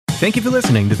Thank you for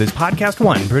listening to this Podcast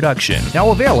One production. Now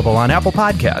available on Apple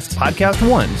Podcasts, Podcast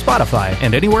One, Spotify,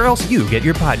 and anywhere else you get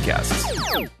your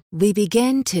podcasts. We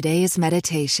begin today's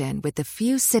meditation with a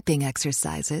few sipping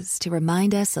exercises to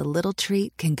remind us a little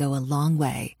treat can go a long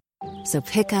way. So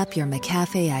pick up your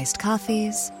McCafe iced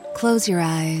coffees, close your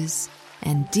eyes,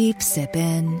 and deep sip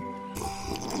in.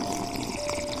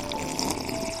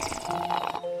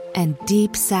 And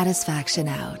deep satisfaction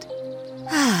out.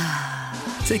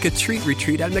 Take a treat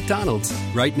retreat at McDonald's.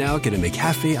 Right now, get a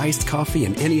McCafe iced coffee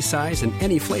in any size and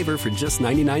any flavor for just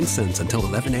 99 cents until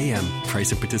 11 a.m.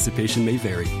 Price of participation may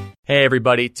vary. Hey,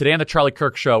 everybody. Today on The Charlie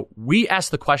Kirk Show, we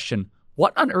ask the question,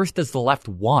 what on earth does the left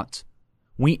want?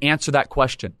 We answer that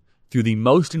question through the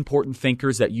most important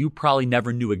thinkers that you probably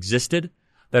never knew existed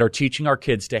that are teaching our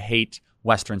kids to hate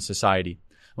Western society.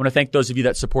 I want to thank those of you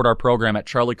that support our program at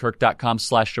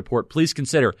charliekirk.com/support. Please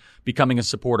consider becoming a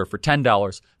supporter for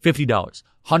 $10, $50,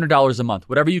 $100 a month.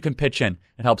 Whatever you can pitch in,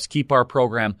 it helps keep our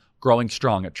program growing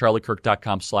strong at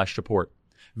charliekirk.com/support.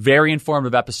 Very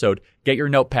informative episode. Get your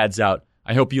notepads out.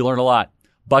 I hope you learn a lot.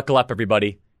 Buckle up,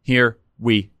 everybody. Here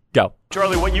we go.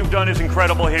 Charlie, what you've done is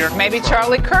incredible here. Maybe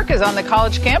Charlie Kirk is on the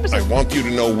college campus. I want you to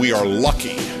know we are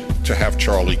lucky to have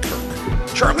Charlie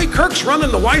Kirk. Charlie Kirk's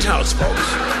running the White House,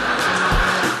 folks.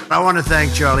 I want to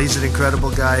thank Charlie. He's an incredible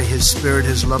guy. His spirit,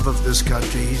 his love of this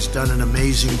country. He's done an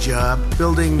amazing job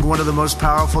building one of the most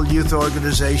powerful youth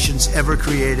organizations ever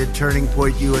created, Turning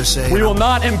Point USA. We will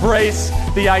not embrace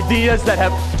the ideas that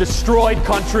have destroyed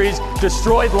countries,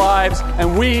 destroyed lives,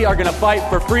 and we are going to fight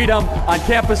for freedom on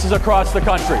campuses across the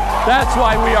country. That's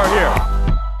why we are here.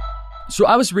 So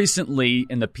I was recently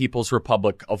in the People's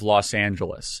Republic of Los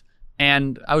Angeles.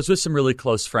 And I was with some really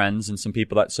close friends and some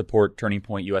people that support Turning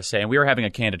Point USA, and we were having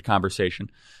a candid conversation.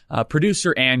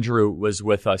 Producer Andrew was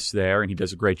with us there, and he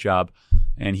does a great job.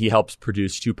 And he helps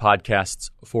produce 2 podcasts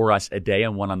for us a day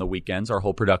and 1 on the weekends. Our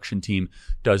whole production team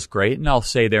does great, and I'll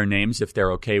say their names if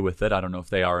they're okay with it. I don't know if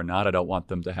they are or not. I don't want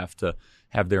them to have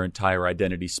their entire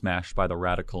identity smashed by the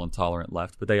radical intolerant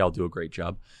left, but they all do a great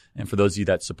job. And for those of you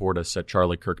that support us at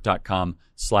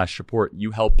charliekirk.com/support, you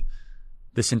help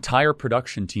this entire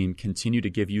production team continue to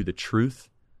give you the truth,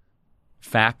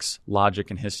 facts, logic,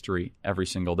 and history every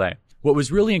single day. What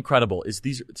was really incredible is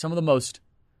these some of the most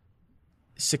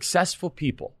successful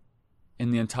people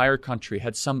in the entire country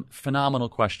had some phenomenal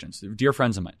questions. They were dear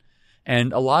friends of mine.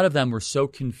 And a lot of them were so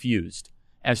confused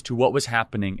as to what was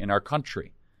happening in our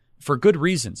country. For good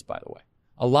reasons, by the way.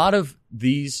 A lot of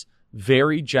these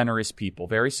very generous people,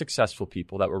 very successful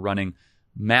people that were running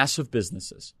massive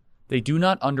businesses, they do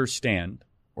not understand,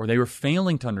 or they were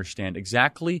failing to understand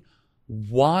exactly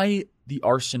why the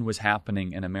arson was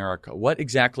happening in America. What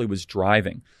exactly was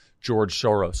driving George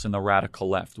Soros and the radical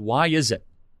left? Why is it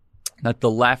that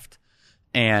the left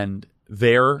and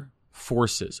their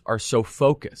forces are so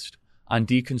focused on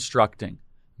deconstructing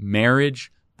marriage,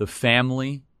 the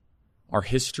family, our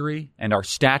history, and our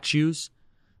statues?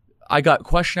 I got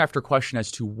question after question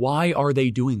as to why are they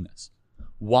doing this?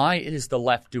 Why is the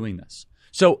left doing this?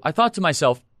 So I thought to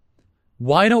myself,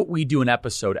 why don't we do an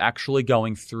episode actually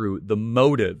going through the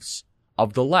motives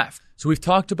of the left? So we've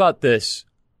talked about this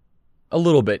a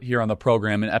little bit here on the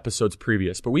program in episodes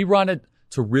previous, but we wanted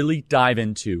to really dive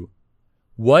into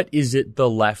what is it the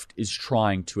left is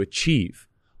trying to achieve?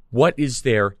 What is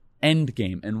their end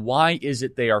game? And why is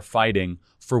it they are fighting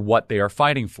for what they are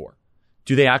fighting for?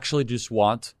 Do they actually just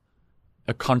want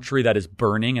a country that is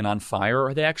burning and on fire, or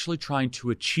are they actually trying to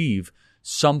achieve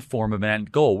some form of an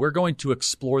end goal? We're going to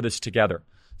explore this together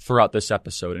throughout this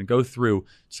episode and go through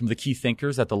some of the key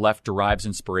thinkers that the left derives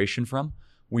inspiration from.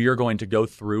 We are going to go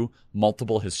through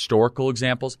multiple historical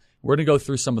examples. We're going to go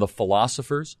through some of the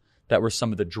philosophers that were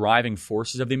some of the driving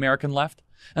forces of the American left.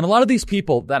 And a lot of these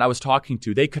people that I was talking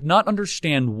to, they could not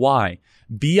understand why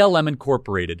BLM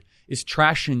Incorporated is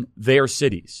trashing their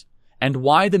cities and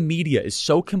why the media is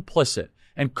so complicit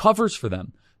and covers for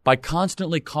them by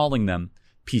constantly calling them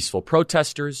peaceful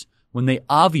protesters when they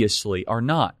obviously are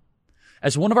not.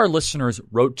 As one of our listeners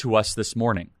wrote to us this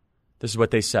morning, this is what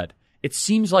they said. It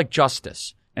seems like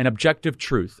justice and objective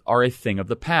truth are a thing of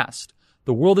the past.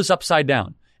 The world is upside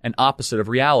down and opposite of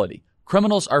reality.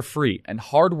 Criminals are free and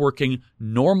hardworking,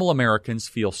 normal Americans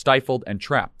feel stifled and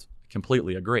trapped. I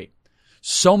completely agree.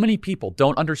 So many people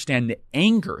don't understand the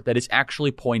anger that is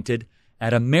actually pointed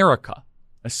at America,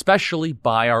 especially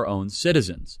by our own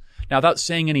citizens. Now, without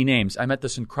saying any names, I met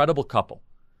this incredible couple.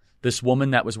 This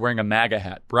woman that was wearing a MAGA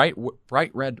hat, bright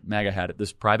red MAGA hat at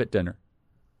this private dinner.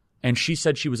 And she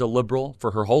said she was a liberal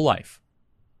for her whole life.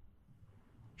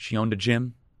 She owned a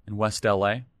gym in West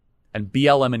LA, and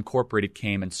BLM Incorporated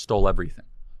came and stole everything,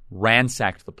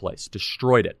 ransacked the place,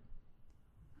 destroyed it.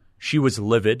 She was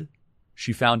livid.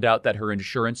 She found out that her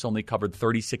insurance only covered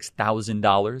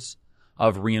 $36,000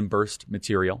 of reimbursed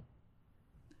material.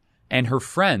 And her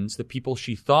friends, the people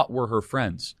she thought were her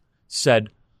friends, said,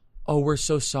 "Oh, we're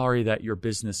so sorry that your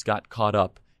business got caught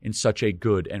up in such a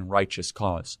good and righteous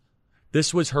cause."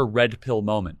 This was her red pill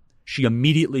moment. She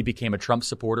immediately became a Trump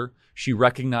supporter. She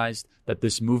recognized that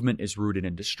this movement is rooted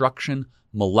in destruction,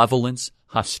 malevolence,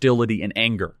 hostility, and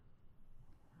anger.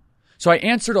 So I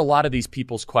answered a lot of these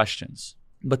people's questions,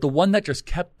 but the one that just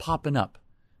kept popping up,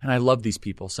 and I love these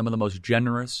people, some of the most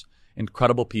generous,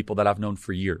 incredible people that I've known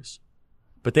for years.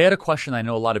 But they had a question I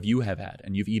know a lot of you have had,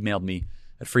 and you've emailed me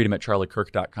at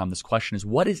freedom@charliekirk.com. This question is,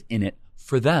 what is in it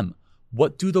for them?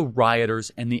 What do the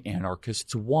rioters and the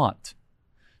anarchists want?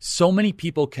 So many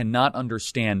people cannot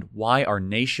understand why our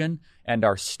nation and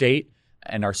our state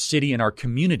and our city and our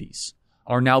communities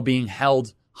are now being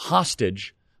held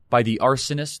hostage by the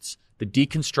arsonists, the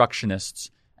deconstructionists,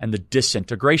 and the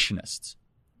disintegrationists.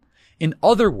 In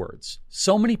other words,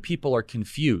 so many people are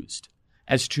confused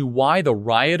as to why the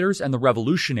rioters and the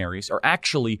revolutionaries are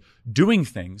actually doing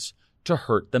things to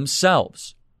hurt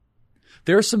themselves.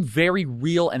 There are some very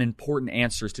real and important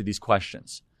answers to these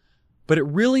questions. But it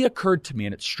really occurred to me,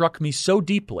 and it struck me so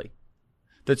deeply,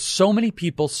 that so many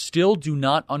people still do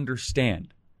not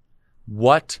understand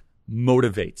what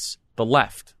motivates the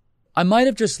left. I might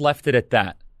have just left it at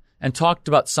that and talked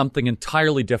about something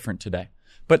entirely different today.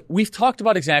 But we've talked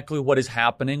about exactly what is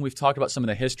happening. We've talked about some of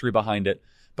the history behind it.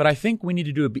 But I think we need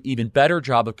to do an even better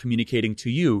job of communicating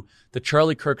to you, the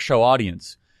Charlie Kirk Show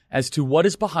audience, as to what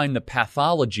is behind the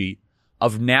pathology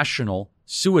of national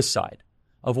suicide,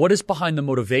 of what is behind the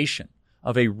motivation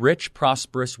of a rich,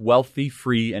 prosperous, wealthy,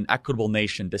 free, and equitable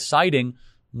nation deciding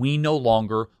we no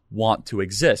longer want to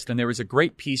exist. And there was a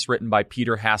great piece written by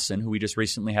Peter Hasson, who we just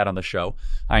recently had on the show.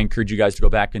 I encourage you guys to go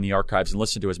back in the archives and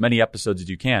listen to as many episodes as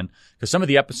you can, because some of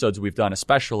the episodes we've done,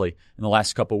 especially in the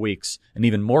last couple of weeks, and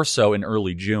even more so in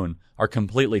early June, are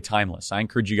completely timeless. I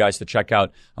encourage you guys to check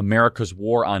out America's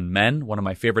War on Men, one of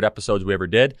my favorite episodes we ever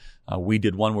did. We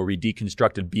did one where we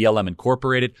deconstructed BLM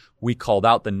Incorporated. We called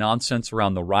out the nonsense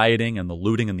around the rioting and the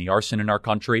looting and the arson in our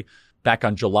country. Back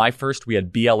on July 1st, we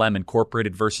had BLM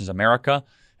Incorporated versus America.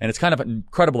 And it's kind of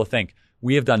incredible to think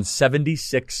we have done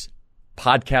 76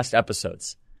 podcast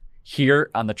episodes here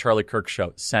on the Charlie Kirk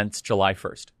Show since July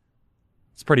 1st.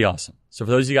 It's pretty awesome. So for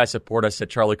those of you guys support us at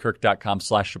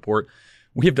charliekirk.com/support,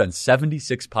 we have done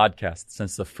 76 podcasts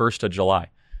since the 1st of July.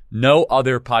 No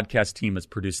other podcast team has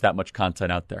produced that much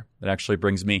content out there. It actually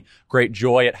brings me great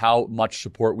joy at how much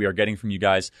support we are getting from you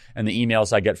guys and the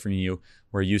emails I get from you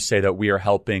where you say that we are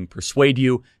helping persuade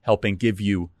you, helping give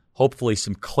you hopefully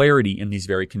some clarity in these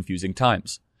very confusing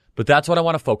times. But that's what I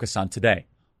want to focus on today.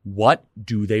 What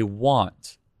do they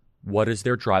want? What is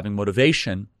their driving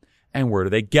motivation? And where do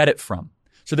they get it from?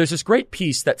 So there's this great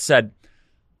piece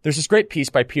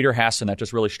by Peter Hasson that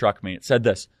just really struck me. It said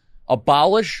this: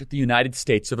 abolish the United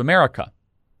States of America.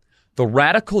 The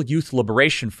Radical Youth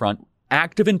Liberation Front,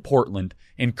 active in Portland,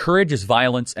 encourages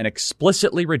violence and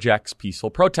explicitly rejects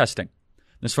peaceful protesting.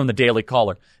 This is from the Daily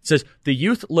Caller. It says, the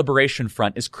Youth Liberation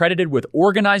Front is credited with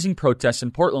organizing protests in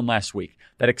Portland last week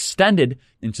that extended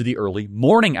into the early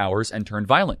morning hours and turned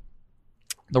violent.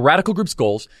 The radical group's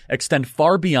goals extend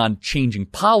far beyond changing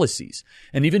policies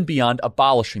and even beyond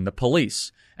abolishing the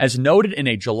police. As noted in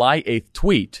a July 8th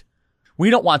tweet, we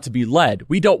don't want to be led.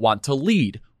 We don't want to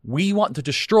lead. We want to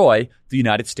destroy the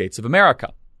United States of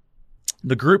America.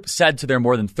 The group said to their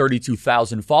more than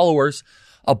 32,000 followers,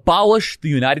 abolish the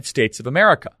United States of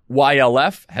America.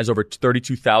 YLF has over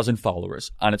 32,000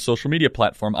 followers on its social media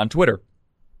platform on Twitter.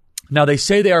 Now, they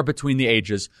say they are between the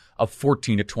ages of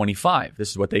 14 to 25. This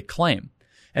is what they claim.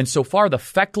 And so far, the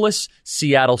feckless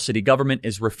Seattle city government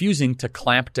is refusing to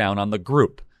clamp down on the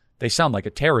group. They sound like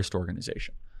a terrorist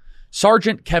organization.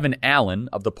 Sergeant Kevin Allen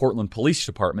of the Portland Police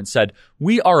Department said,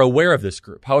 we are aware of this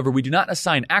group. However, we do not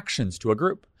assign actions to a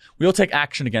group. We will take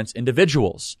action against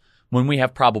individuals when we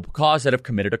have probable cause that have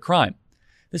committed a crime.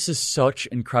 This is such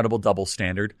incredible double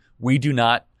standard. We do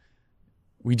not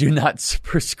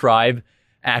prescribe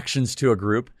actions to a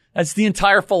group. That's the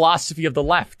entire philosophy of the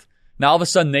left. Now, all of a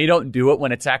sudden, they don't do it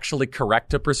when it's actually correct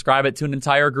to prescribe it to an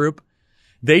entire group.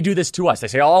 They do this to us. They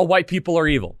say, all white people are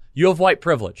evil. You have white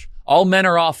privilege. All men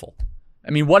are awful.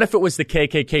 I mean, what if it was the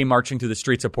KKK marching through the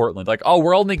streets of Portland? Like, oh,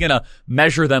 we're only going to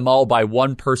measure them all by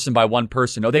one person.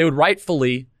 No, they would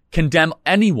rightfully condemn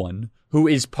anyone who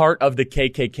is part of the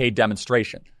KKK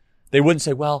demonstration. They wouldn't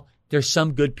say, well, there's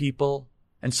some good people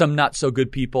and some not so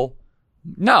good people.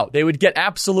 No, they would get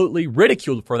absolutely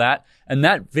ridiculed for that. And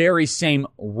that very same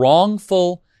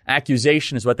wrongful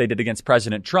accusation is what they did against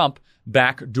President Trump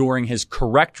back during his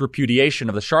correct repudiation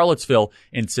of the Charlottesville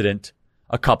incident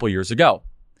a couple years ago.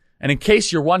 And in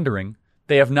case you're wondering,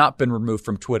 they have not been removed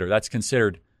from Twitter. That's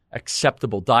considered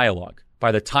acceptable dialogue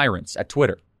by the tyrants at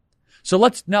Twitter. So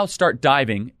let's now start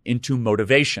diving into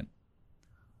motivation.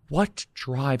 What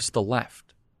drives the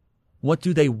left? What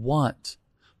do they want?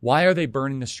 Why are they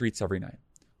burning the streets every night?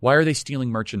 Why are they stealing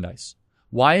merchandise?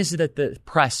 Why is it that the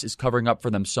press is covering up for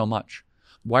them so much?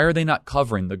 Why are they not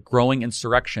covering the growing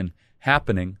insurrection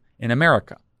happening in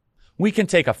America? We can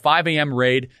take a 5 a.m.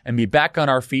 raid and be back on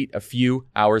our feet a few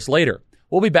hours later.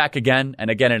 We'll be back again and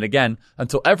again and again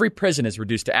until every prison is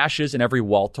reduced to ashes and every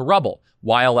wall to rubble,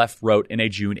 YLF wrote in a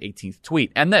June 18th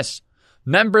tweet. And this,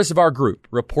 members of our group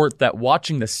report that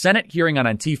watching the Senate hearing on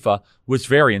Antifa was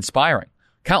very inspiring.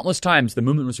 Countless times the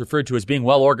movement was referred to as being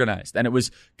well organized, and it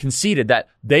was conceded that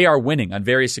they are winning on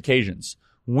various occasions.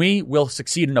 We will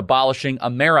succeed in abolishing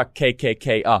America,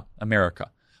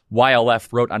 YLF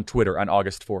wrote on Twitter on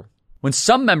August 4th. When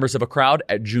some members of a crowd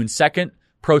at June 2nd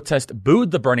protest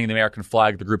booed the burning of the American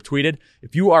flag, the group tweeted,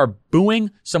 "If you are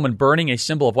booing someone burning a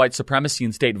symbol of white supremacy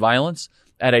and state violence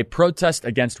at a protest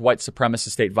against white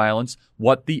supremacist state violence,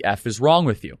 what the F is wrong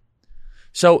with you?"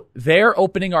 So their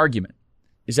opening argument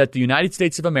is that the United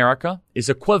States of America is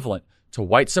equivalent to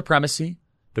white supremacy,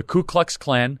 the Ku Klux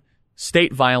Klan,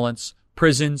 state violence,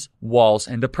 prisons, walls,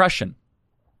 and oppression.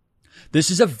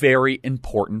 This is a very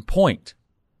important point.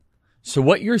 So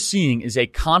what you're seeing is a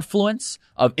confluence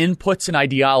of inputs and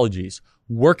ideologies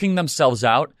working themselves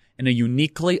out in a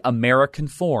uniquely American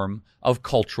form of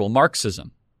cultural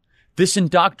Marxism. This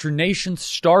indoctrination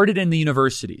started in the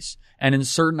universities and in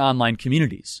certain online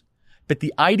communities, but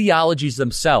the ideologies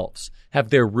themselves have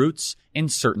their roots in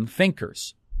certain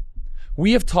thinkers.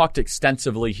 We have talked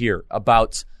extensively here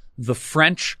about the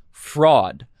French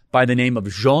fraud by the name of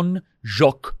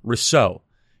Jean-Jacques Rousseau.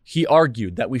 He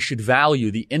argued that we should value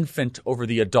the infant over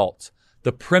the adult,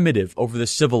 the primitive over the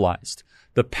civilized,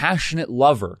 the passionate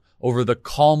lover over the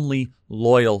calmly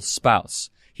loyal spouse.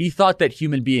 He thought that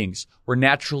human beings were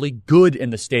naturally good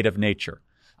in the state of nature.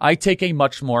 I take a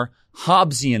much more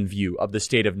Hobbesian view of the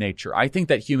state of nature. I think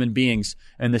that human beings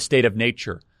in the state of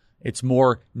nature, it's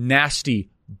more nasty,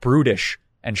 brutish,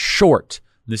 and short.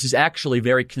 This is actually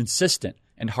very consistent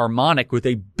and harmonic with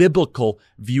a biblical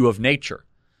view of nature.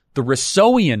 The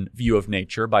Rousseauian view of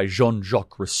nature by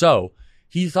Jean-Jacques Rousseau,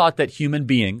 he thought that human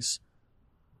beings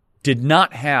did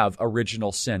not have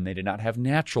original sin. They did not have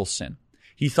natural sin.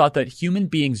 He thought that human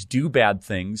beings do bad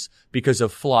things because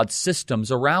of flawed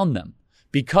systems around them,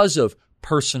 because of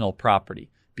personal property,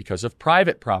 because of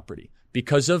private property,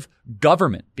 because of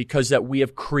government, because that we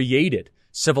have created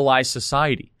civilized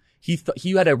society. He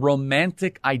had a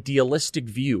romantic, idealistic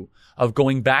view of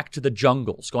going back to the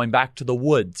jungles, going back to the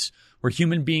woods, where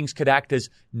human beings could act as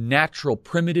natural,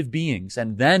 primitive beings,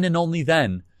 and then and only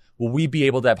then will we be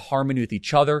able to have harmony with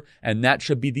each other, and that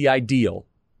should be the ideal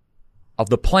of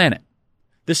the planet.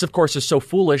 This, of course, is so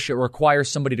foolish, it requires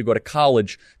somebody to go to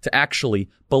college to actually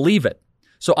believe it.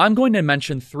 So I'm going to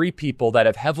mention 3 people that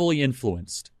have heavily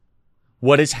influenced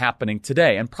what is happening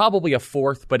today, and probably a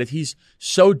fourth, but he's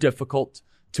so difficult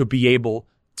to be able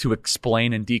to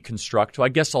explain and deconstruct, so I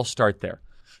guess I'll start there.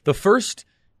 The first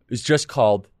is just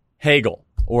called Hegel,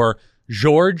 or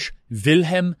Georg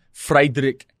Wilhelm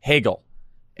Friedrich Hegel,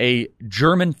 a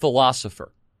German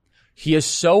philosopher. He is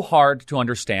so hard to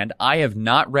understand. I have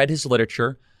not read his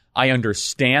literature. I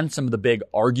understand some of the big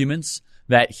arguments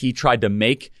that he tried to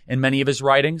make in many of his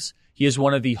writings. He is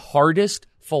one of the hardest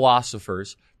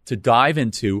philosophers to dive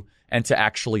into and to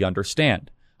actually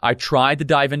understand. I tried to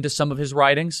dive into some of his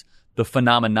writings, the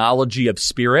phenomenology of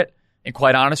spirit, and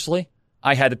quite honestly,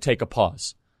 I had to take a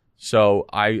pause. So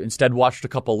I instead watched a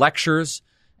couple lectures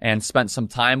and spent some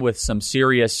time with some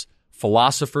serious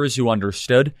philosophers who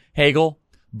understood Hegel,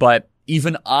 but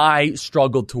even I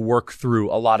struggled to work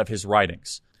through a lot of his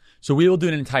writings. So we will do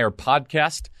an entire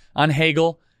podcast on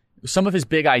Hegel. Some of his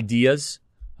big ideas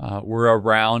were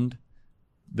around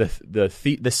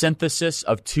the synthesis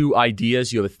of 2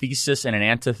 ideas. You have a thesis and an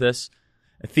antithesis.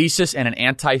 A thesis and an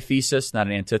antithesis, not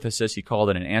an antithesis. He called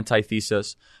it an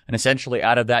antithesis. And essentially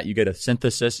out of that, you get a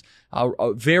synthesis.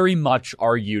 Very much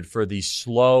argued for the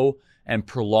slow and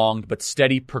prolonged but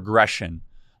steady progression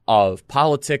of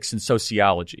politics and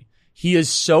sociology. He is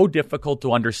so difficult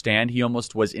to understand. He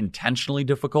almost was intentionally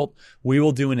difficult. We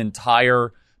will do an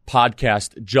entire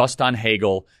podcast just on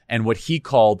Hegel and what he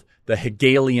called the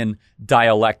Hegelian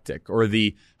dialectic, or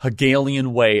the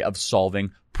Hegelian way of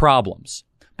solving problems.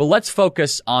 But let's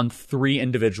focus on 3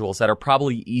 individuals that are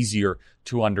probably easier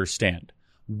to understand.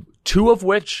 2 of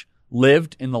which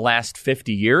lived in the last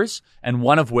 50 years, and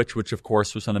one of which of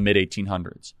course was in the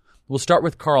mid-1800s. We'll start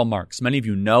with Karl Marx. Many of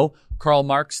you know Karl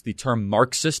Marx. The term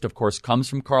Marxist, of course, comes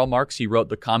from Karl Marx. He wrote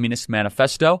the Communist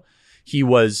Manifesto. He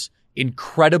was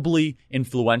incredibly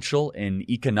influential in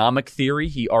economic theory.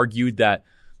 He argued that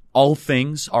all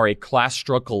things are a class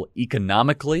struggle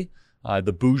economically.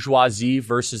 The bourgeoisie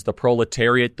versus the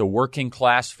proletariat, the working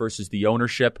class versus the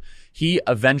ownership. He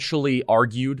eventually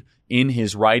argued in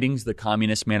his writings, the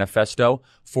Communist Manifesto,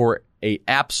 for a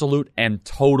absolute and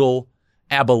total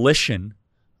abolition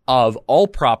of all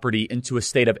property into a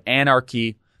state of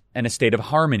anarchy and a state of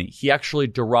harmony. He actually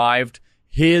derived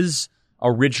his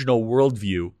original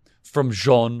worldview from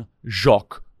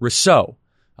Jean-Jacques Rousseau.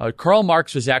 Karl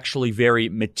Marx was actually very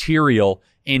material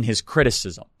in his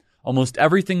criticism. Almost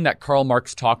everything that Karl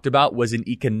Marx talked about was in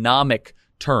economic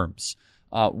terms,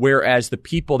 whereas the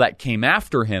people that came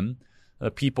after him,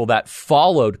 the people that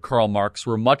followed Karl Marx,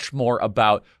 were much more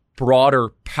about broader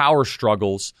power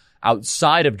struggles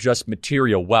outside of just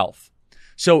material wealth.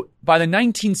 So by the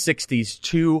 1960s,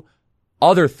 two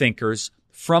other thinkers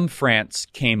from France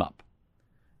came up.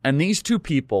 And these two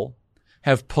people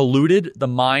have polluted the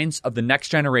minds of the next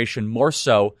generation more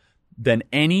so than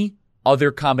any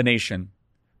other combination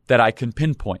that I can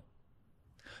pinpoint.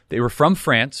 They were from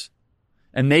France,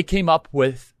 and they came up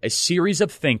with a series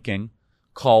of thinking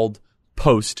called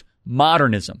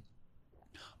postmodernism.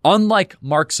 Unlike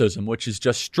Marxism, which is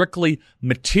just strictly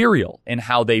material in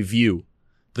how they view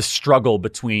the struggle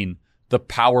between the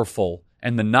powerful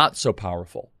and the not so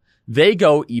powerful, they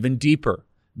go even deeper.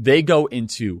 They go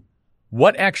into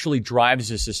what actually drives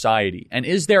a society, and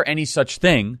is there any such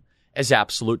thing as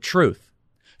absolute truth?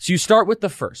 So you start with the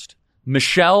first,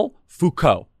 Michel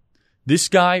Foucault. This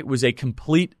guy was a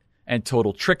complete and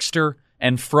total trickster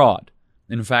and fraud.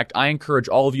 In fact, I encourage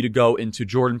all of you to go into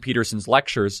Jordan Peterson's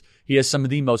lectures. He has some of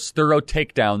the most thorough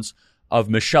takedowns of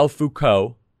Michel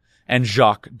Foucault and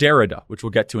Jacques Derrida, which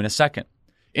we'll get to in a second.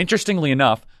 Interestingly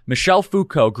enough, Michel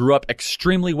Foucault grew up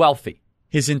extremely wealthy.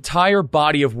 His entire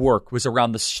body of work was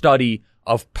around the study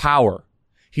of power.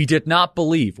 He did not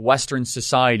believe Western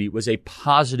society was a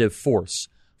positive force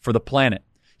for the planet.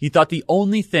 He thought the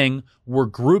only thing were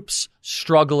groups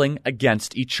struggling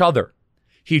against each other.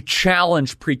 He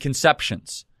challenged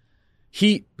preconceptions.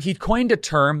 He coined a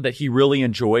term that he really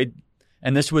enjoyed,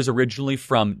 and this was originally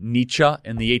from Nietzsche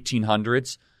in the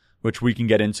 1800s, which we can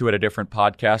get into at a different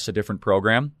podcast, a different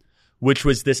program, which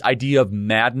was this idea of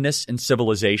madness in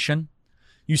civilization.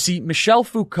 You see, Michel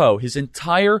Foucault, his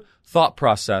entire thought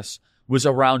process was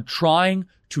around trying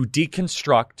to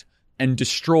deconstruct and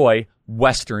destroy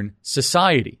Western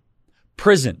society.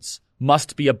 Prisons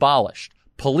must be abolished.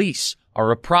 Police are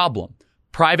a problem.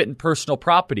 Private and personal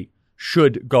property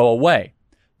should go away.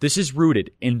 This is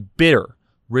rooted in bitter,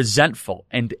 resentful,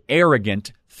 and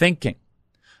arrogant thinking.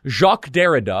 Jacques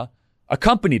Derrida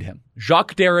accompanied him.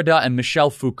 Jacques Derrida and Michel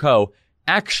Foucault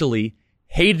actually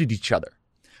hated each other.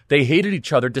 They hated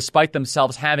each other despite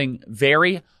themselves having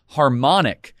very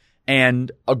harmonic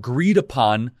and agreed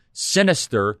upon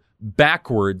sinister,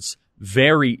 backwards,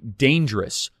 very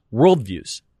dangerous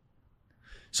worldviews.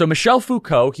 So Michel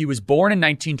Foucault, he was born in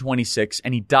 1926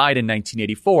 and he died in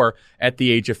 1984 at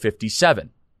the age of 57.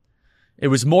 It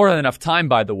was more than enough time,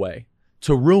 by the way,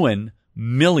 to ruin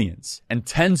millions and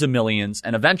tens of millions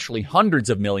and eventually hundreds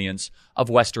of millions of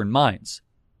Western minds.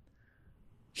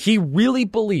 He really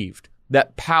believed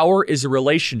that power is a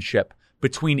relationship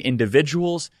between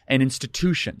individuals and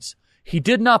institutions. He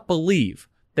did not believe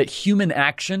that human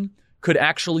action could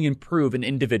actually improve an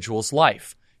individual's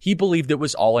life. He believed it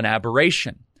was all an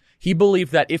aberration. He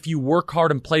believed that if you work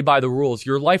hard and play by the rules,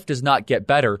 your life does not get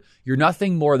better. You're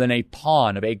nothing more than a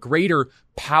pawn of a greater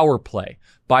power play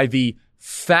by the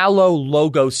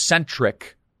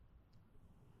phallo-logocentric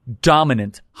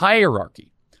dominant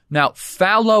hierarchy. Now,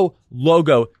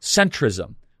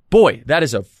 phallo-logocentrism, boy, that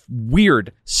is a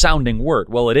weird sounding word.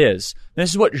 Well, it is.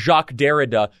 This is what Jacques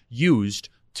Derrida used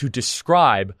to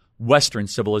describe Western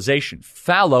civilization.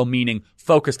 Phallo meaning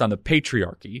focused on the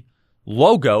patriarchy.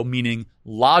 Logo meaning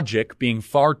logic being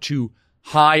far too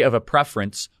high of a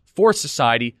preference for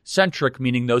society. Centric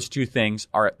meaning those two things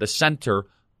are at the center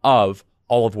of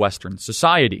all of Western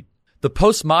society. The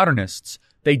postmodernists,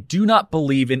 they do not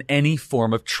believe in any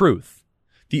form of truth.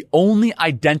 The only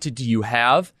identity you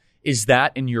have is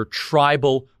that in your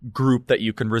tribal group that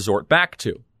you can resort back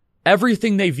to.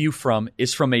 Everything they view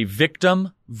is from a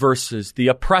victim versus the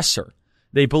oppressor.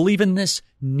 They believe in this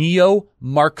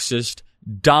neo-Marxist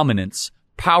dominance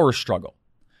power struggle.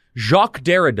 Jacques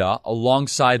Derrida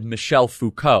alongside Michel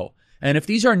Foucault. And if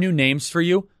these are new names for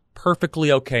you,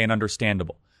 perfectly okay and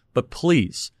understandable. But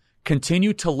please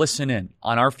continue to listen in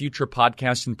on our future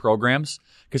podcasts and programs,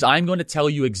 because I'm going to tell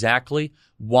you exactly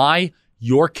why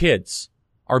your kids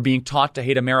are being taught to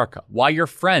hate America, why your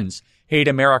friends hate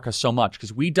America so much,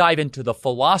 because we dive into the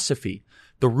philosophy,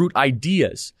 the root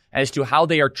ideas as to how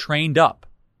they are trained up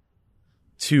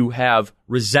to have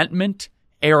resentment,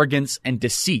 arrogance, and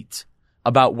deceit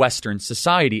about Western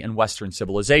society and Western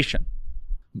civilization.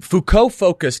 Foucault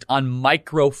focused on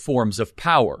micro forms of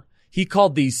power. He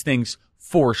called these things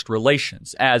forced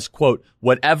relations as, quote,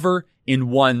 whatever in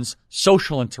one's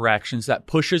social interactions that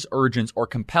pushes, urges, or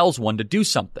compels one to do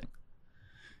something.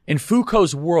 In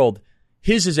Foucault's world,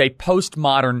 his is a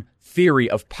postmodern theory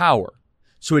of power,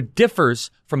 so it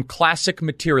differs from classic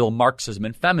material Marxism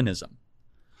and feminism.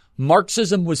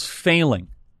 Marxism was failing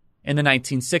in the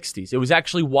 1960s. It was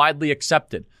actually widely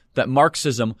accepted that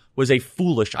Marxism was a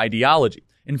foolish ideology.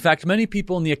 In fact, many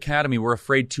people in the academy were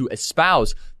afraid to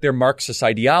espouse their Marxist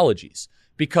ideologies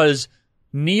because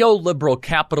neoliberal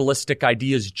capitalistic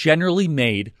ideas generally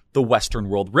made the Western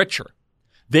world richer.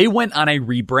 They went on a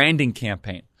rebranding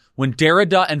campaign. When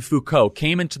Derrida and Foucault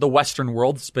came into the Western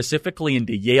world, specifically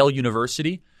into Yale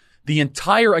University, the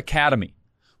entire academy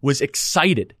was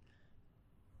excited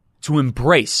to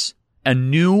embrace a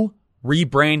new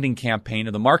rebranding campaign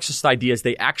of the Marxist ideas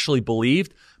they actually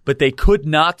believed, but they could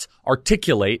not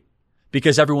articulate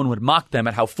because everyone would mock them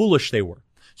at how foolish they were.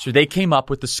 So they came up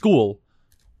with the school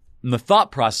and the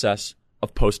thought process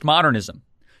of postmodernism.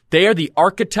 They are the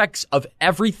architects of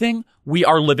everything we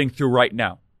are living through right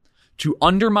now to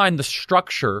undermine the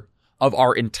structure of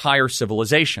our entire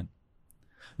civilization.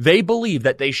 They believe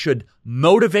that they should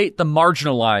motivate the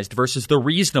marginalized versus the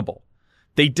reasonable.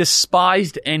 They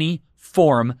despised any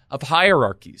form of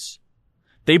hierarchies.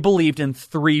 They believed in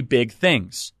three big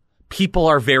things. People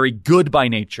are very good by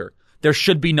nature. There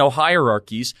should be no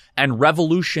hierarchies, and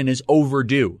revolution is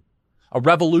overdue. A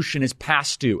revolution is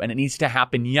past due, and it needs to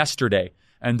happen yesterday,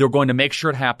 and they're going to make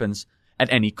sure it happens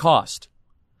at any cost.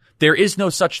 There is no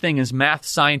such thing as math,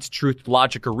 science, truth,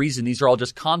 logic, or reason. These are all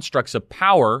just constructs of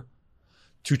power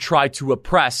to try to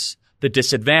oppress the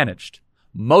disadvantaged,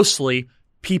 mostly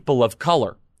people of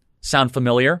color. Sound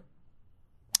familiar?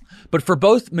 But for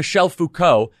both Michel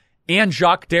Foucault and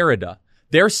Jacques Derrida,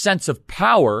 their sense of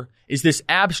power is this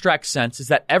abstract sense is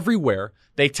that everywhere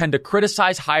they tend to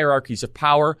criticize hierarchies of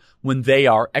power when they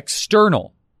are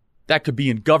external. That could be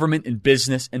in government, in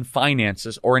business, in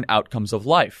finances, or in outcomes of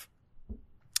life.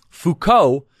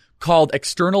 Foucault called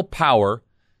external power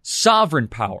sovereign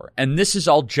power, and this is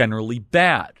all generally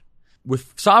bad.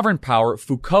 With sovereign power,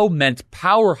 Foucault meant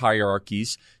power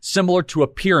hierarchies similar to a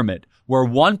pyramid, where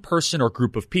one person or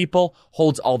group of people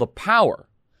holds all the power,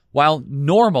 while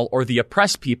normal or the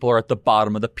oppressed people are at the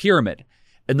bottom of the pyramid.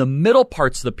 In the middle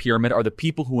parts of the pyramid are the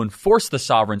people who enforce the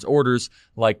sovereign's orders,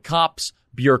 like cops,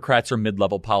 bureaucrats, or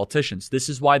mid-level politicians. This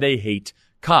is why they hate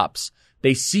cops.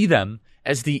 They see them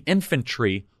as the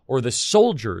infantry or the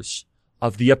soldiers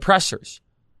of the oppressors.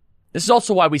 This is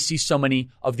also why we see so many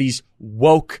of these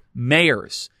woke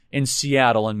mayors in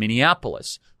Seattle and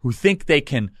Minneapolis who think they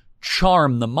can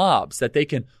charm the mobs, that they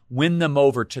can win them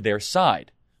over to their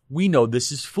side. We know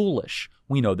this is foolish.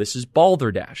 We know this is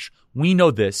balderdash. We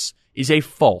know this is a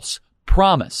false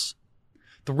promise.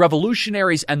 The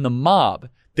revolutionaries and the mob,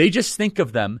 they just think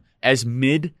of them as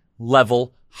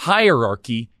mid-level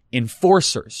hierarchy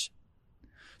enforcers.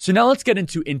 So now let's get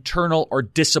into internal or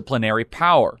disciplinary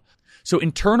power. So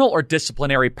internal or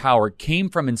disciplinary power came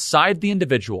from inside the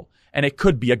individual, and it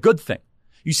could be a good thing.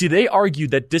 You see, they argue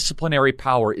that disciplinary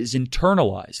power is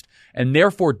internalized and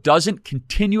therefore doesn't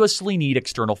continuously need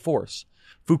external force.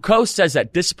 Foucault says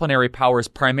that disciplinary power is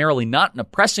primarily not an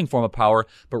oppressing form of power,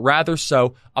 but rather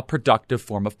so a productive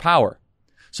form of power.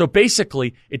 So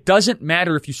basically, it doesn't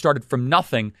matter if you started from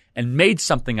nothing and made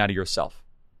something out of yourself.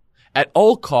 At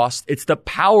all costs, it's the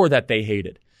power that they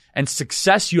hated. And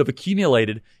success you have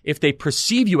accumulated, if they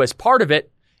perceive you as part of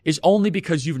it, is only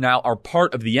because you now are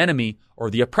part of the enemy or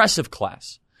the oppressive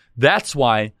class. That's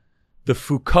why the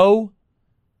Foucault,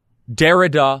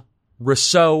 Derrida,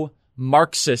 Rousseau,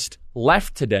 Marxist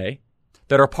left today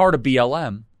that are part of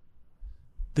BLM,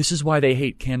 this is why they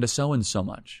hate Candace Owens so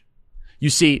much. You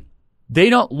see, they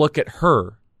don't look at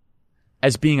her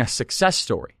as being a success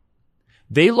story.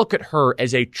 They look at her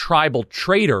as a tribal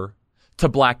traitor to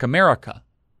Black America.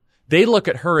 They look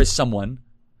at her as someone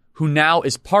who now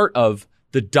is part of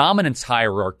the dominance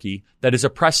hierarchy that is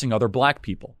oppressing other Black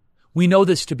people. We know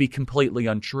this to be completely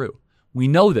untrue. We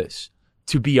know this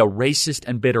to be a racist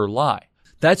and bitter lie.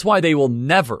 That's why they will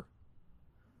never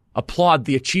applaud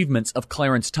the achievements of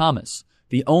Clarence Thomas,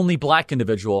 the only Black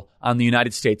individual on the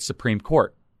United States Supreme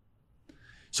Court.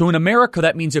 So in America,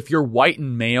 that means if you're white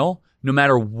and male, no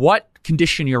matter what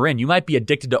condition you're in, you might be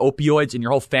addicted to opioids and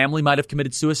your whole family might have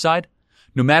committed suicide.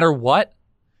 No matter what,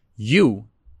 you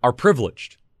are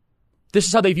privileged. This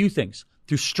is how they view things,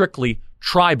 through strictly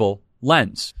tribal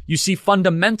lens. You see,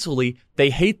 fundamentally, they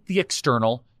hate the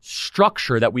external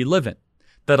structure that we live in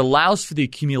that allows for the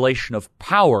accumulation of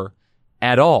power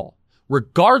at all,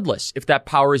 regardless if that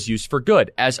power is used for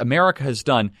good, as America has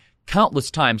done countless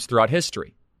times throughout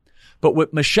history. But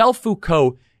what Michel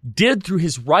Foucault did through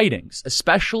his writings,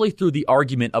 especially through the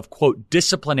argument of, quote,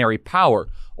 disciplinary power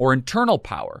or internal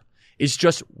power, is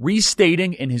just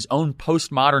restating in his own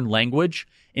postmodern language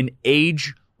an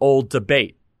age-old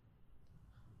debate.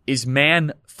 Is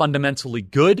man fundamentally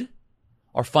good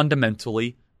or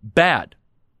fundamentally bad?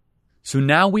 So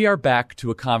now we are back to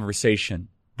a conversation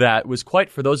that was quite,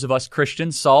 for those of us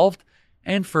Christians, solved,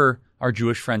 and for our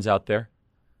Jewish friends out there.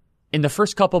 In the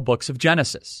first couple books of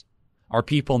Genesis, are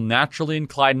people naturally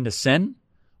inclined to sin,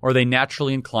 or are they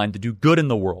naturally inclined to do good in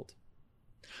the world?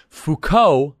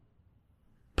 Foucault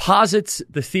posits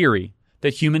the theory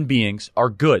that human beings are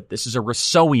good. This is a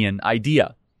Rousseauian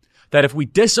idea, that if we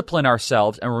discipline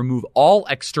ourselves and remove all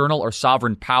external or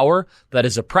sovereign power that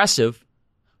is oppressive,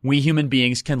 we human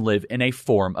beings can live in a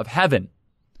form of heaven.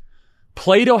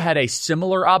 Plato had a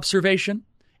similar observation.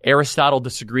 Aristotle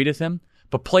disagreed with him,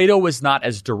 but Plato was not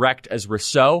as direct as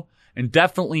Rousseau and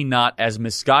definitely not as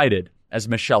misguided as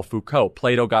Michel Foucault.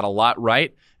 Plato got a lot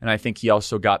right, and I think he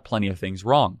also got plenty of things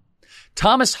wrong.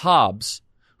 Thomas Hobbes,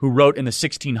 who wrote in the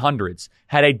 1600s,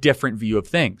 had a different view of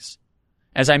things.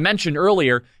 As I mentioned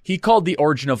earlier, he called the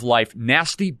origin of life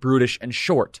nasty, brutish, and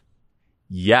short.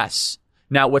 Yes.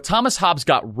 Now, what Thomas Hobbes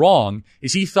got wrong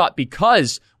is he thought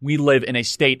because we live in a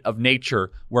state of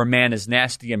nature where man is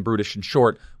nasty and brutish and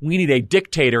short, we need a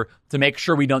dictator to make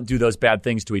sure we don't do those bad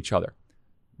things to each other.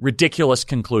 Ridiculous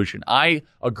conclusion. I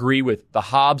agree with the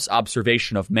Hobbes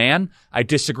observation of man. I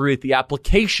disagree with the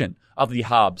application of the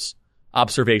Hobbes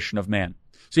observation of man.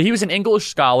 So he was an English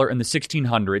scholar in the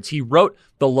 1600s. He wrote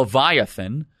the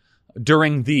Leviathan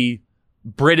during the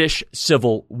British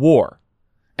Civil War.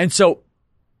 And so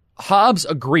Hobbes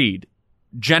agreed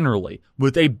generally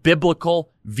with a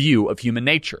biblical view of human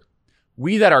nature.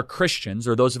 We that are Christians,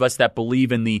 or those of us that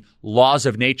believe in the laws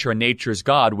of nature and nature's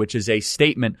God, which is a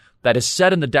statement that is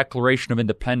said in the Declaration of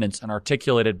Independence and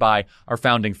articulated by our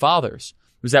founding fathers,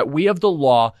 was that we have the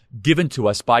law given to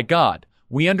us by God.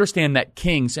 We understand that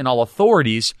kings and all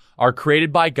authorities are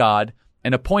created by God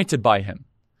and appointed by him.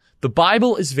 The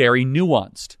Bible is very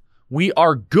nuanced. We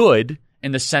are good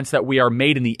in the sense that we are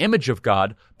made in the image of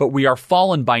God, but we are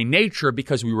fallen by nature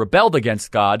because we rebelled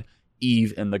against God,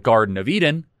 Eve in the Garden of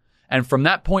Eden. And from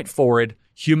that point forward,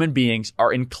 human beings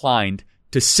are inclined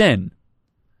to sin.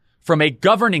 From a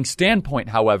governing standpoint,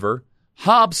 however,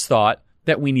 Hobbes thought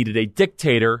that we needed a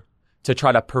dictator to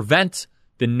try to prevent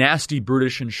the nasty,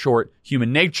 brutish, and short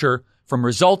human nature from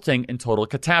resulting in total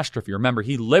catastrophe. Remember,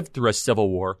 he lived through a civil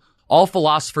war. All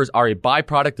philosophers are a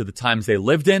byproduct of the times they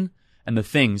lived in and the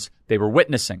things they were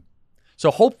witnessing.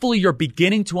 So hopefully you're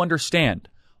beginning to understand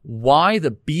why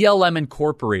the BLM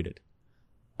Incorporated,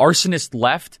 arsonist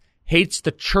left, hates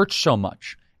the church so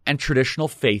much and traditional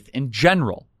faith in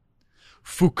general.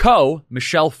 Foucault,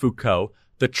 Michel Foucault,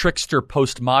 the trickster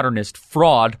postmodernist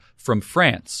fraud from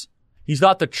France, he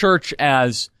thought the church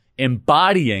as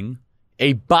embodying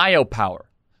a biopower,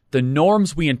 the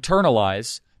norms we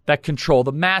internalize that control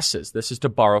the masses. This is to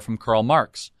borrow from Karl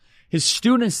Marx. His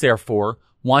students, therefore,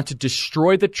 want to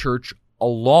destroy the church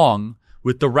along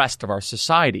with the rest of our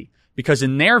society, because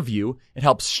in their view, it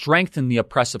helps strengthen the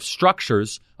oppressive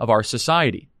structures of our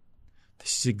society.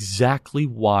 This is exactly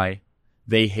why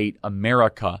they hate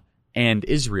America and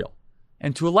Israel,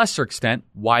 and to a lesser extent,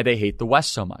 why they hate the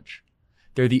West so much.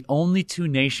 They're the only two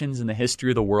nations in the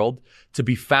history of the world to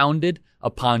be founded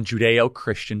upon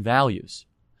Judeo-Christian values.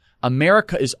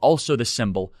 America is also the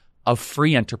symbol of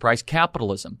free enterprise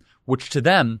capitalism, which to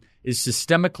them is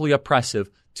systemically oppressive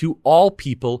to all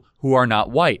people who are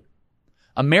not white.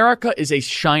 America is a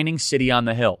shining city on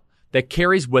the hill that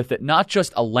carries with it not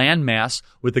just a landmass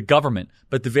with the government,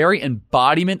 but the very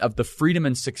embodiment of the freedom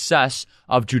and success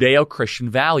of Judeo-Christian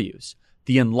values,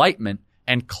 the Enlightenment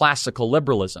and classical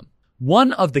liberalism.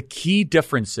 One of the key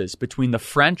differences between the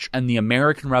French and the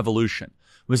American Revolution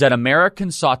was that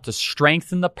Americans sought to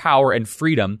strengthen the power and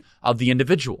freedom of the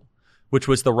individual, which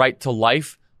was the right to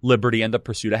life, liberty, and the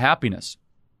pursuit of happiness.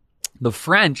 The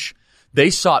French,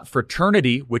 they sought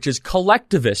fraternity, which is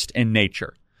collectivist in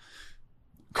nature.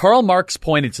 Karl Marx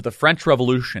pointed to the French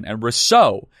Revolution and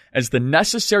Rousseau as the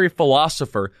necessary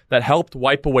philosopher that helped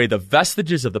wipe away the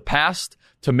vestiges of the past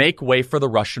to make way for the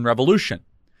Russian Revolution.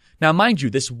 Now, mind you,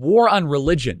 this war on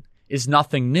religion is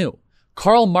nothing new.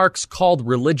 Karl Marx called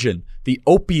religion the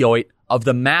opioid of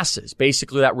the masses.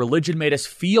 Basically, that religion made us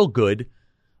feel good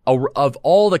of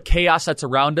all the chaos that's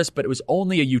around us, but it was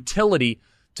only a utility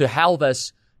to help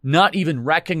us not even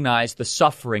recognize the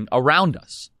suffering around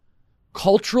us.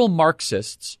 Cultural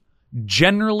Marxists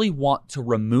generally want to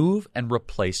remove and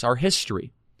replace our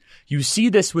history. You see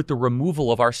this with the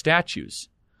removal of our statues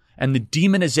and the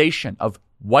demonization of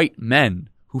white men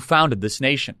who founded this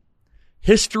nation.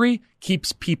 History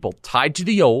keeps people tied to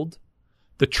the old,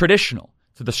 the traditional,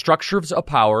 to the structures of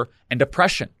power and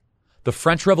oppression. The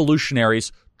French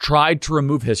revolutionaries tried to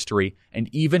remove history and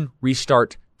even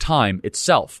restart time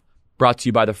itself, brought to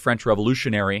you by the French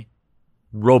revolutionary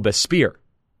Robespierre.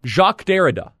 Jacques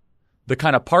Derrida, the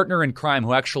kind of partner in crime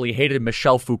who actually hated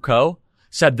Michel Foucault,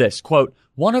 said this, quote,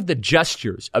 "One of the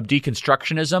gestures of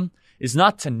deconstructionism is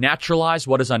not to naturalize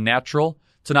what is unnatural,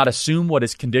 to not assume what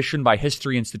is conditioned by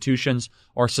history, institutions,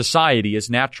 or society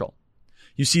is natural."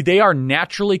 You see, they are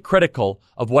naturally critical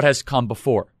of what has come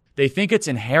before. They think it's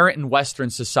inherent in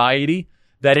Western society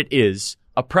that it is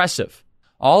oppressive.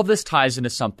 All of this ties into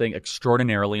something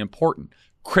extraordinarily important: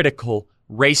 critical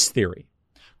race theory.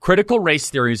 Critical race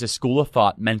theory is a school of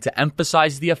thought meant to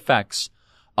emphasize the effects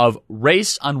of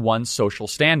race on one's social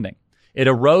standing. It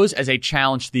arose as a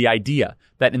challenge to the idea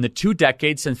that in the 2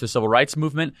 decades since the Civil Rights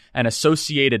Movement and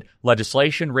associated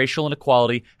legislation, racial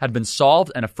inequality had been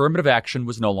solved and affirmative action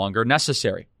was no longer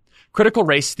necessary. Critical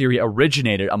race theory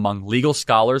originated among legal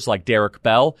scholars like Derek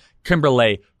Bell,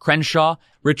 Kimberlé Crenshaw,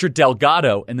 Richard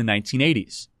Delgado in the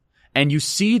 1980s. And you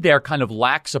see their kind of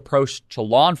lax approach to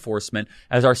law enforcement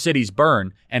as our cities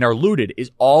burn and are looted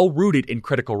is all rooted in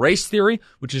critical race theory,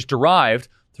 which is derived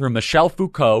from Michel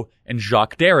Foucault and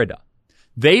Jacques Derrida.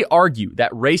 They argue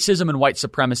that racism and white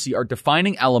supremacy are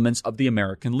defining elements of the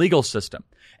American legal system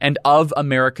and of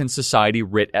American society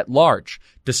writ at large,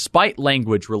 despite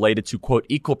language related to, quote,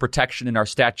 equal protection in our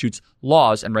statutes,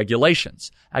 laws, and regulations.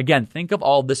 Again, think of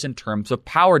all this in terms of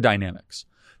power dynamics.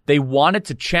 They wanted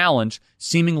to challenge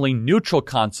seemingly neutral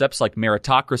concepts like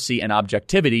meritocracy and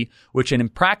objectivity, which in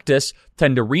practice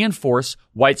tend to reinforce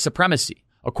white supremacy.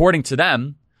 According to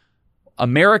them,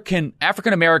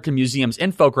 African-American Museum's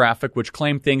infographic, which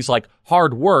claimed things like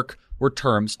hard work, were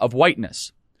terms of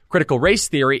whiteness. Critical race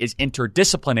theory is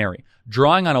interdisciplinary,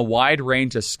 drawing on a wide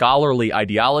range of scholarly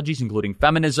ideologies, including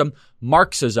feminism,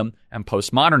 Marxism, and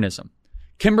postmodernism.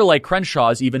 Kimberlé Crenshaw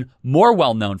is even more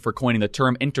well-known for coining the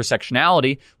term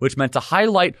intersectionality, which meant to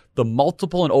highlight the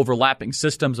multiple and overlapping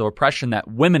systems of oppression that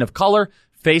women of color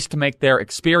face to make their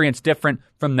experience different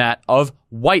from that of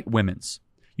white women's.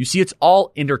 You see, it's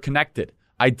all interconnected.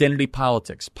 Identity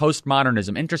politics,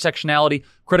 postmodernism, intersectionality,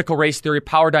 critical race theory,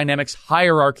 power dynamics,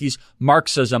 hierarchies,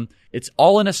 Marxism. It's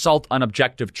all an assault on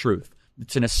objective truth.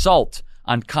 It's an assault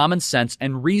on common sense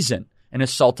and reason, an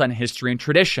assault on history and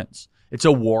traditions. It's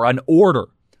a war on order,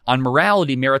 on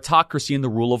morality, meritocracy, and the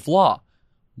rule of law.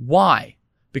 Why?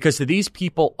 Because to these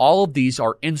people, all of these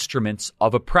are instruments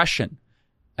of oppression.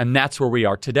 And that's where we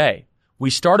are today. We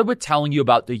started with telling you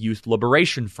about the Youth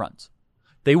Liberation Front.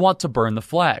 They want to burn the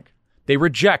flag. They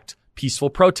reject peaceful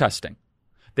protesting.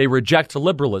 They reject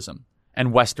liberalism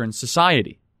and Western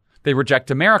society. They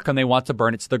reject America and they want to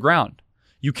burn it to the ground.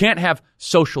 You can't have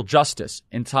social justice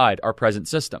inside our present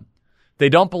system. They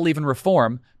don't believe in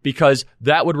reform because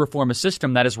that would reform a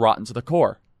system that is rotten to the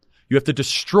core. You have to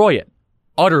destroy it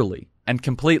utterly and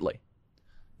completely.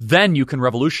 Then you can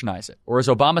revolutionize it, or as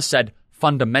Obama said,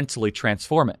 fundamentally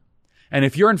transform it. And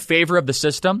if you're in favor of the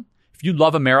system, if you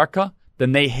love America,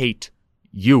 then they hate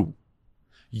you.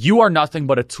 You are nothing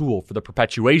but a tool for the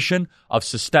perpetuation of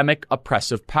systemic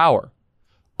oppressive power.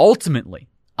 Ultimately,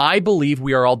 I believe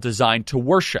we are all designed to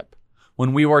worship.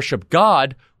 When we worship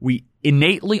God, we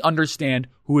innately understand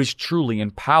who is truly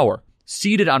in power,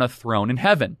 seated on a throne in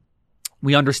heaven.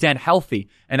 We understand healthy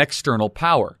and external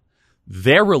power.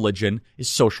 Their religion is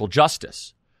social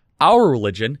justice. Our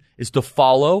religion is to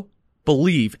follow,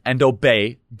 believe, and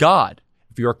obey God.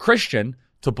 If you're a Christian,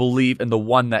 to believe in the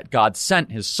one that God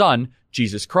sent, his son,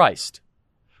 Jesus Christ.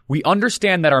 We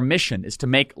understand that our mission is to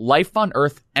make life on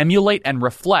earth emulate and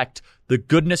reflect the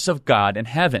goodness of God in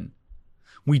heaven.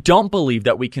 We don't believe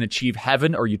that we can achieve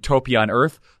heaven or utopia on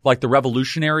earth like the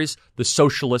revolutionaries, the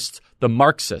socialists, the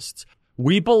Marxists.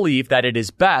 We believe that it is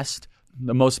best,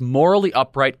 the most morally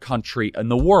upright country in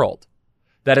the world,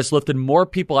 that has lifted more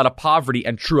people out of poverty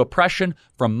and true oppression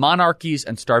from monarchies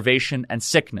and starvation and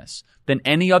sickness than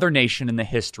any other nation in the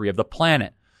history of the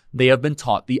planet. They have been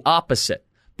taught the opposite.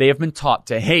 They have been taught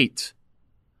to hate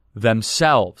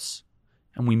themselves.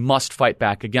 And we must fight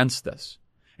back against this.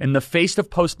 In the face of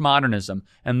postmodernism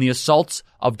and the assaults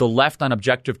of the left on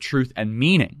objective truth and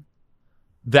meaning,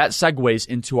 that segues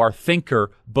into our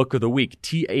Thinker Book of the Week,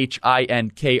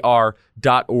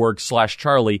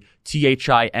 thinkr.org/Charlie,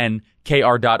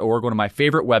 thinkr.org, one of my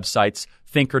favorite websites,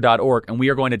 thinker.org. And we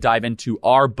are going to dive into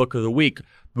our Book of the Week,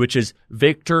 which is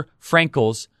Viktor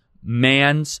Frankl's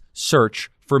Man's Search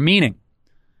for Meaning.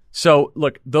 So,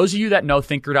 look, those of you that know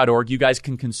thinker.org, you guys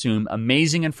can consume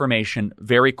amazing information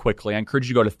very quickly. I encourage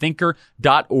you to go to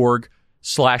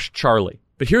thinker.org/Charlie.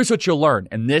 But here's what you'll learn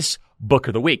in this Book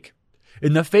of the Week.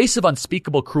 In the face of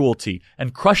unspeakable cruelty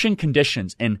and crushing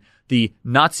conditions in the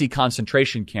Nazi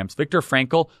concentration camps, Viktor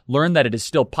Frankl learned that it is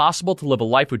still possible to live a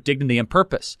life with dignity and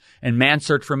purpose. In Man's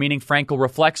Search for Meaning, Frankl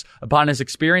reflects upon his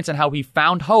experience and how he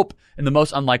found hope in the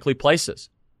most unlikely places.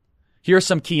 Here are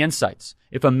some key insights.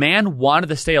 If a man wanted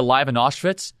to stay alive in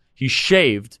Auschwitz, he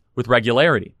shaved with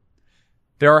regularity.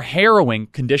 There are harrowing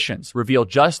conditions revealed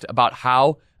just about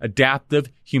how adaptive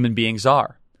human beings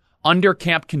are. Under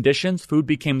camp conditions, food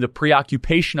became the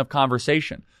preoccupation of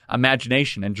conversation,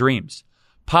 imagination, and dreams.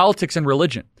 Politics and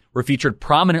religion were featured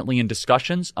prominently in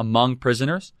discussions among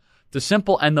prisoners. The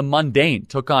simple and the mundane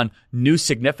took on new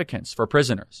significance for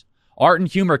prisoners. Art and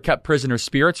humor kept prisoners'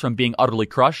 spirits from being utterly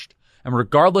crushed. And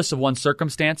regardless of one's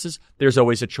circumstances, there's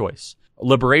always a choice.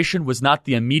 Liberation was not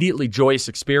the immediately joyous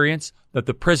experience that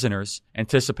the prisoners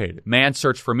anticipated. Man's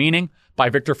Search for Meaning by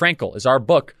Viktor Frankl is our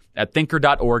book at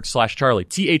thinker.org/Charlie,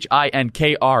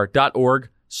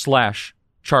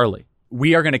 thinkr.org/Charlie.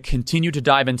 We are going to continue to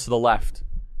dive into the left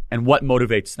and what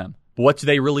motivates them. But what do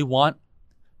they really want?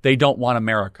 They don't want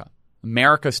America.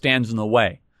 America stands in the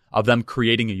way of them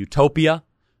creating a utopia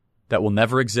that will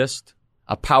never exist,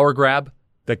 a power grab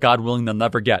that, God willing, they'll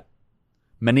never get.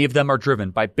 Many of them are driven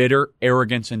by bitter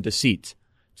arrogance and deceit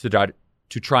to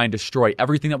try and destroy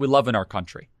everything that we love in our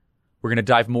country. We're going to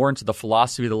dive more into the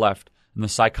philosophy of the left and the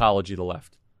psychology of the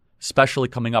left, especially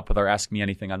coming up with our Ask Me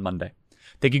Anything on Monday.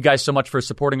 Thank you guys so much for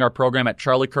supporting our program at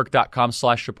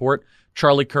charliekirk.com/support,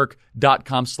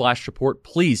 charliekirk.com/support.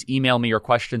 Please email me your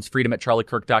questions,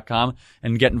 freedom@charliekirk.com,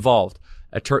 and get involved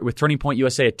with Turning Point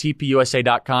USA at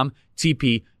tpusa.com,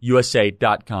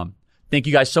 tpusa.com. Thank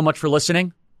you guys so much for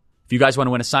listening. If you guys want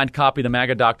to win a signed copy of the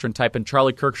MAGA Doctrine, type in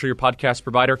Charlie Kirk for your podcast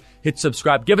provider, hit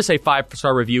subscribe, give us a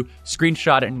 5-star review,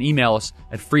 screenshot it, and email us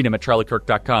at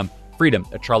freedom@charliekirk.com,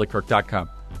 freedom@charliekirk.com.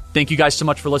 Thank you guys so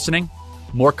much for listening.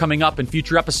 More coming up in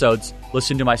future episodes.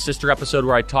 Listen to my sister episode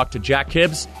where I talked to Jack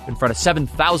Hibbs in front of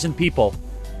 7,000 people.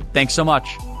 Thanks so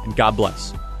much, and God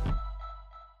bless.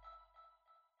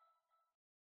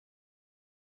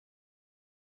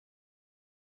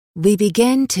 We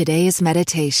begin today's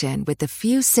meditation with a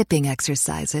few sipping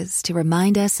exercises to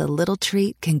remind us a little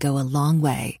treat can go a long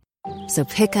way. So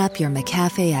pick up your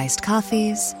McCafe iced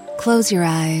coffees, close your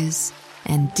eyes,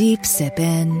 and deep sip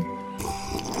in.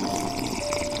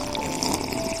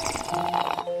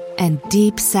 And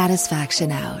deep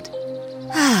satisfaction out.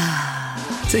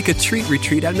 Take a treat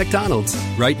retreat at McDonald's.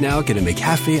 Right now, get a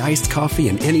McCafe iced coffee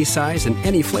in any size and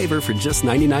any flavor for just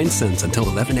 99 cents until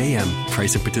 11 a.m.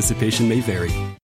 Price of participation may vary.